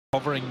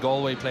Covering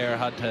Galway player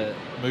had to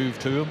move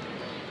to him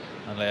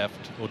and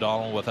left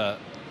O'Donnell with a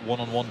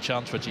one-on-one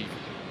chance, which he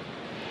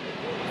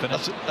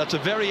finished. That's a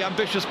very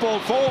ambitious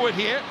ball forward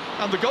here,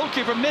 and the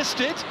goalkeeper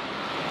missed it.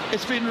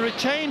 It's been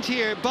retained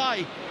here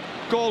by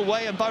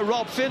Galway and by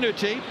Rob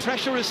Finnerty.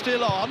 Pressure is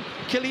still on.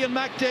 Cillian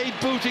Mcdaid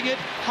booting it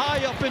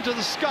high up into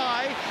the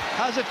sky.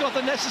 Has it got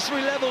the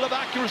necessary level of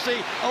accuracy?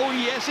 Oh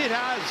yes, it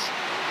has.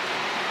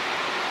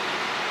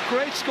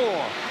 Great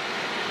score.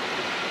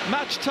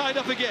 Match tied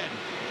up again.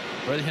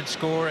 Brilliant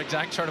score,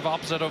 exact sort of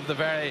opposite of the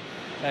very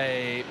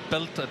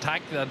built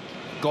attack that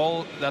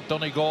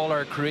Donegal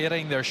are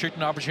creating. They're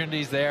shooting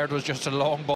opportunities there. It was just a long ball.